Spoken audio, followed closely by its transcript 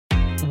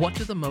What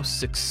do the most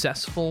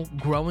successful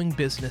growing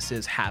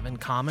businesses have in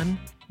common?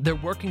 They're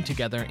working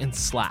together in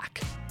Slack.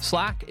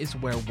 Slack is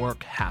where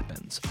work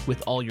happens,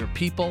 with all your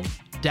people,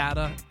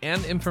 data,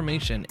 and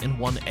information in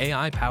one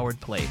AI-powered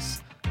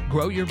place.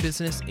 Grow your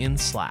business in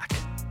Slack.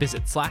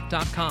 Visit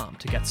slack.com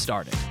to get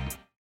started.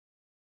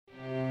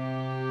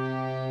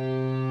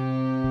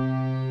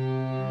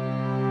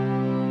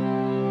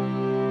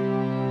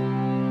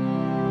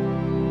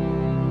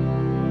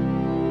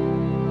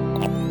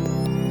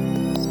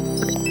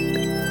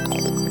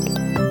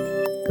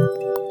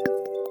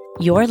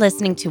 You're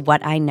listening to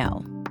What I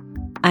Know.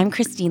 I'm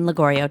Christine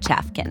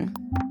Lagorio-Chafkin.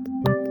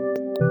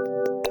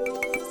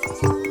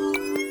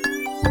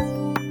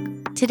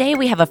 Today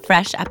we have a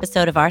fresh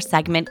episode of our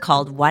segment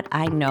called What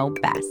I Know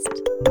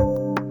Best.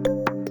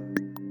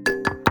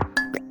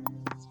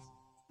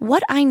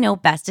 What I Know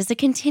Best is a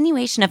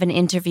continuation of an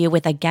interview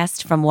with a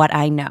guest from What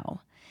I Know,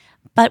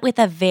 but with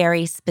a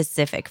very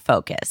specific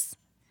focus.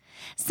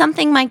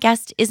 Something my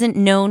guest isn't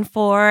known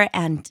for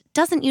and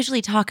doesn't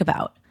usually talk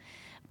about,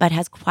 but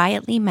has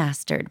quietly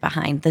mastered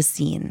behind the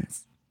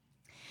scenes.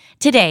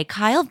 Today,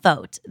 Kyle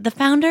Vogt, the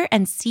founder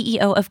and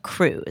CEO of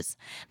Cruise,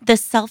 the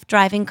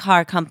self-driving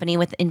car company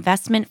with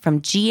investment from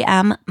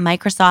GM,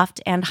 Microsoft,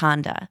 and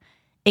Honda,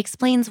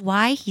 explains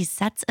why he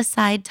sets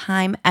aside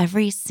time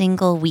every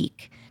single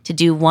week to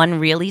do one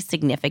really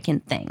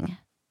significant thing.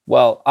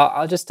 Well,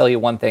 I'll just tell you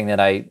one thing that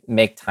I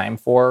make time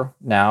for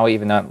now,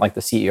 even though I'm like the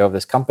CEO of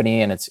this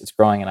company and it's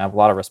growing and I have a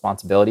lot of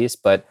responsibilities,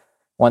 but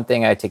one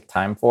thing I take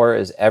time for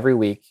is every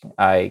week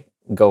I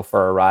go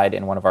for a ride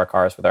in one of our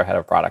cars with our head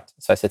of product.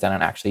 So I sit down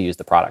and actually use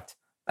the product.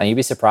 And you'd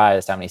be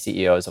surprised how many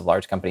CEOs of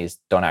large companies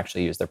don't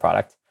actually use their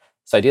product.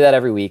 So I do that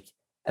every week.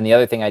 And the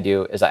other thing I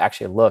do is I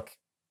actually look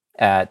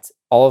at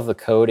all of the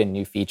code and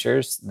new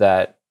features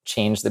that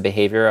change the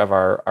behavior of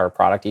our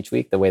product each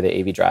week, the way the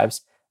AV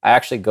drives. I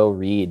actually go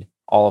read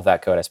all of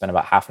that code. I spend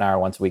about half an hour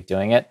once a week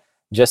doing it,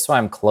 just so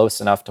I'm close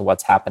enough to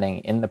what's happening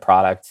in the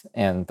product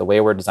and the way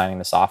we're designing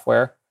the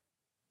software.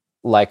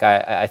 Like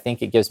I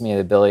think it gives me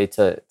the ability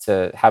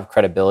to have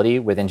credibility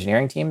with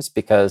engineering teams,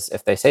 because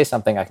if they say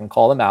something, I can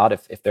call them out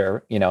if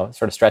they're,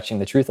 sort of stretching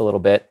the truth a little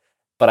bit,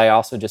 but I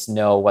also just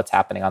know what's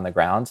happening on the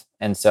ground.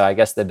 And so I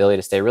guess the ability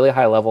to stay really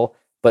high level,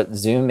 but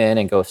zoom in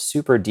and go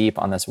super deep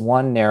on this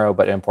one narrow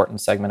but important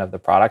segment of the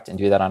product and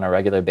do that on a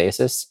regular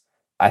basis,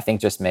 I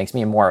think just makes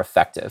me more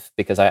effective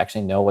because I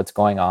actually know what's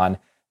going on,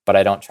 but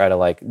I don't try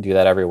to do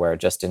that everywhere.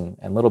 Just in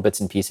little bits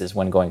and pieces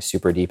when going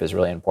super deep is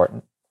really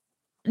important.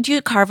 Do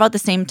you carve out the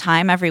same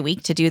time every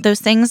week to do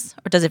those things,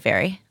 or does it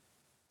vary?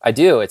 I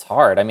do. It's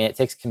hard. I mean, it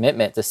takes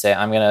commitment to say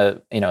I'm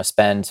going to,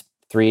 spend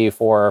 3,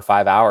 4, or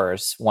 5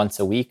 hours once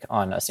a week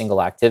on a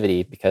single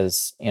activity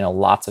because,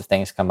 lots of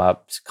things come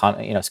up,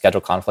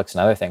 schedule conflicts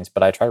and other things.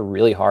 But I try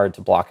really hard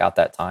to block out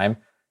that time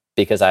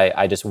because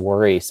I just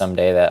worry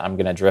someday that I'm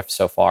going to drift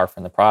so far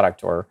from the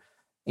product or,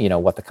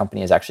 what the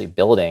company is actually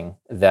building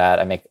that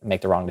I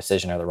make the wrong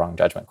decision or the wrong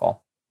judgment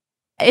call.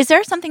 Is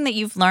there something that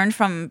you've learned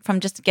from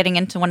just getting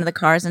into one of the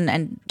cars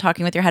and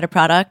talking with your head of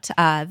product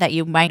that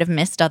you might have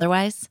missed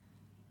otherwise?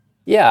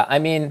 Yeah, I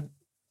mean,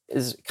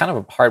 it's kind of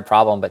a hard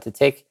problem, but to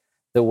take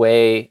the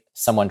way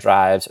someone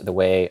drives or the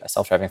way a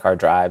self-driving car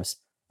drives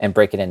and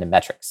break it into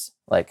metrics,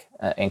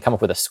 and come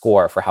up with a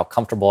score for how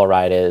comfortable a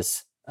ride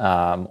is,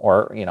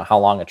 or how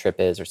long a trip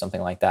is or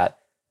something like that.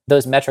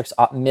 Those metrics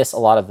miss a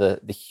lot of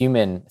the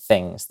human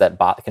things that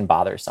can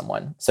bother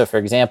someone. So for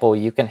example,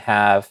 you can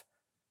have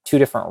 2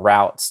 different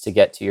routes to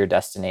get to your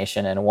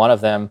destination. And one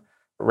of them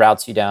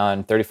routes you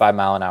down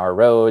 35-mile-an-hour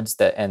roads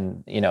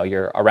and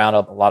you're around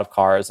a lot of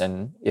cars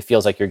and it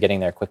feels like you're getting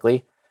there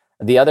quickly.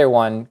 The other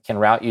one can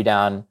route you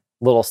down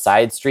little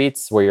side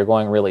streets where you're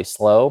going really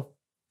slow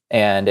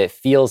and it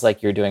feels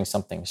like you're doing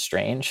something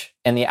strange.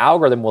 And the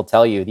algorithm will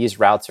tell you these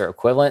routes are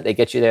equivalent. They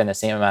get you there in the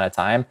same amount of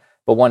time,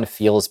 but one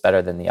feels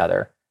better than the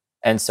other.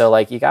 And so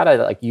you got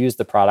to use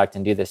the product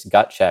and do this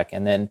gut check.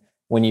 And then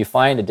when you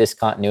find a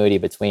discontinuity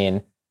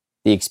between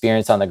the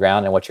experience on the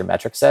ground and what your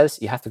metric says,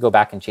 you have to go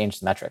back and change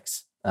the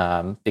metrics.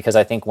 Because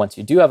I think once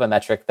you do have a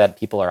metric that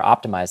people are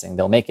optimizing,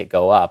 they'll make it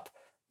go up.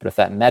 But if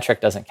that metric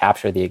doesn't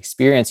capture the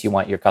experience you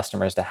want your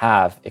customers to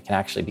have, it can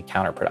actually be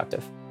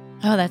counterproductive.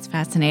 Oh, that's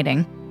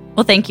fascinating.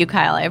 Well, thank you,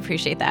 Kyle. I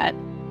appreciate that.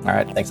 All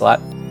right. Thanks a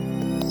lot.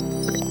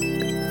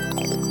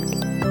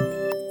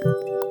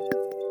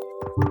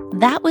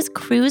 That was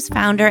Cruise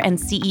founder and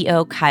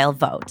CEO Kyle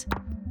Vogt.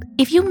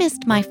 If you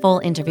missed my full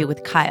interview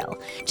with Kyle,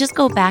 just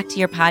go back to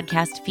your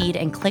podcast feed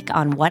and click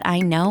on What I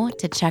Know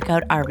to check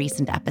out our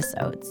recent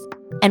episodes.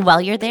 And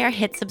while you're there,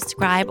 hit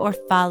subscribe or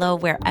follow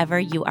wherever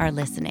you are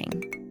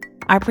listening.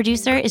 Our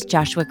producer is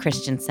Joshua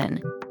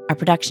Christensen. Our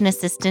production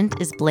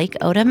assistant is Blake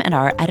Odom, and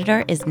our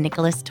editor is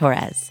Nicholas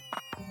Torres.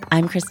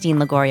 I'm Christine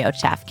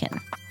Lagorio-Chafkin.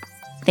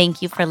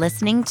 Thank you for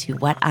listening to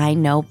What I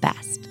Know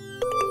Best.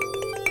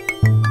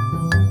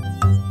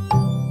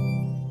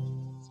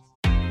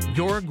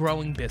 You're a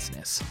growing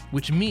business,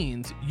 which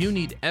means you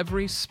need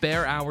every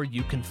spare hour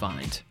you can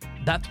find.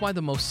 That's why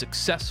the most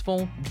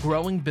successful,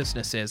 growing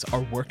businesses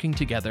are working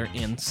together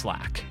in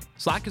Slack.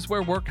 Slack is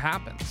where work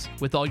happens,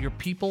 with all your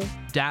people,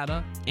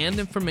 data, and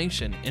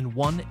information in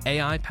one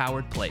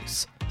AI-powered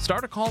place.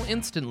 Start a call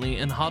instantly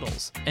in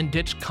huddles and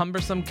ditch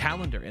cumbersome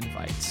calendar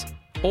invites.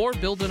 Or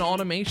build an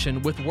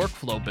automation with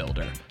Workflow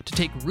Builder to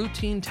take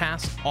routine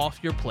tasks off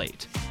your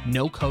plate.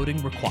 No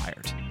coding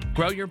required.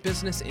 Grow your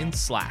business in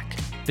Slack.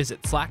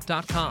 Visit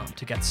slack.com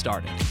to get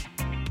started.